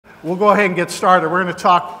We'll go ahead and get started. We're going to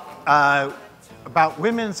talk about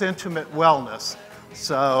women's intimate wellness.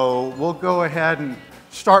 So we'll go ahead and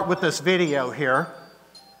start with this video here.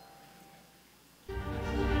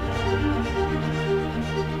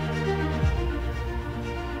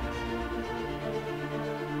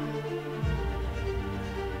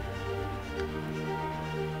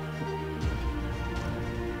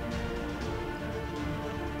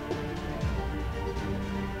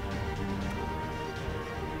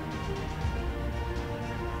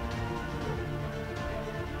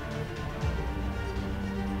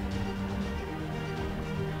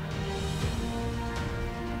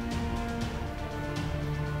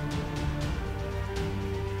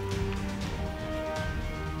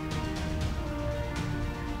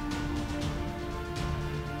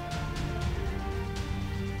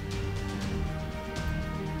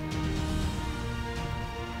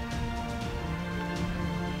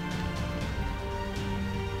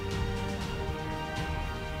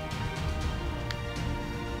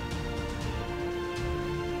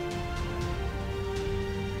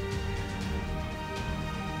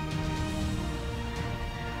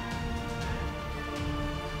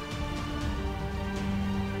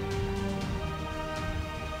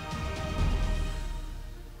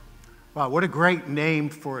 Wow, what a great name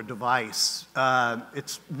for a device.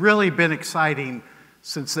 It's really been exciting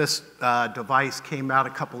since this device came out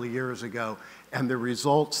a couple of years ago and the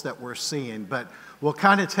results that we're seeing. But we'll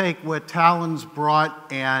kind of take what Talon's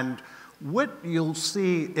brought, and what you'll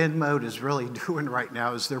see InMode is really doing right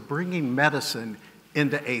now is they're bringing medicine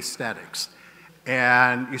into aesthetics.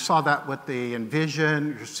 And you saw that with the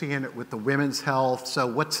Envision, you're seeing it with the women's health, so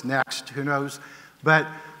what's next, who knows? But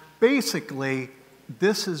basically,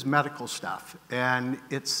 this is medical stuff, and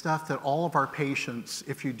it's stuff that all of our patients,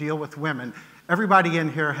 if you deal with women, everybody in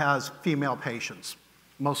here has female patients,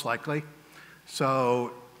 most likely.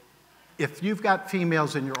 So if you've got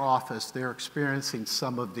females in your office, they're experiencing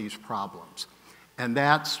some of these problems. And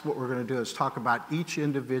that's what we're going to do, is talk about each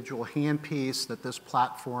individual handpiece that this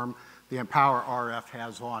platform, the EmpowerRF,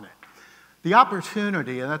 has on it. The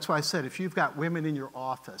opportunity, and that's why I said if you've got women in your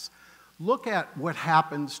office, look at what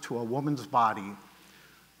happens to a woman's body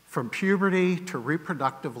from puberty to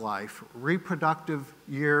reproductive life, reproductive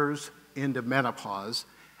years into menopause,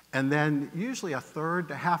 and then usually a third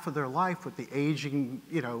to half of their life with the aging,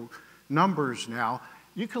 numbers now,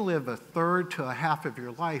 you can live a third to a half of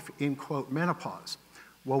your life in, quote, menopause.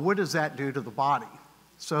 Well, what does that do to the body?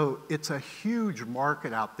 So it's a huge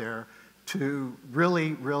market out there to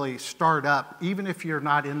really, really start up, even if you're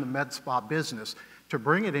not in the med spa business, to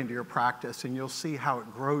bring it into your practice, and you'll see how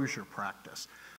it grows your practice.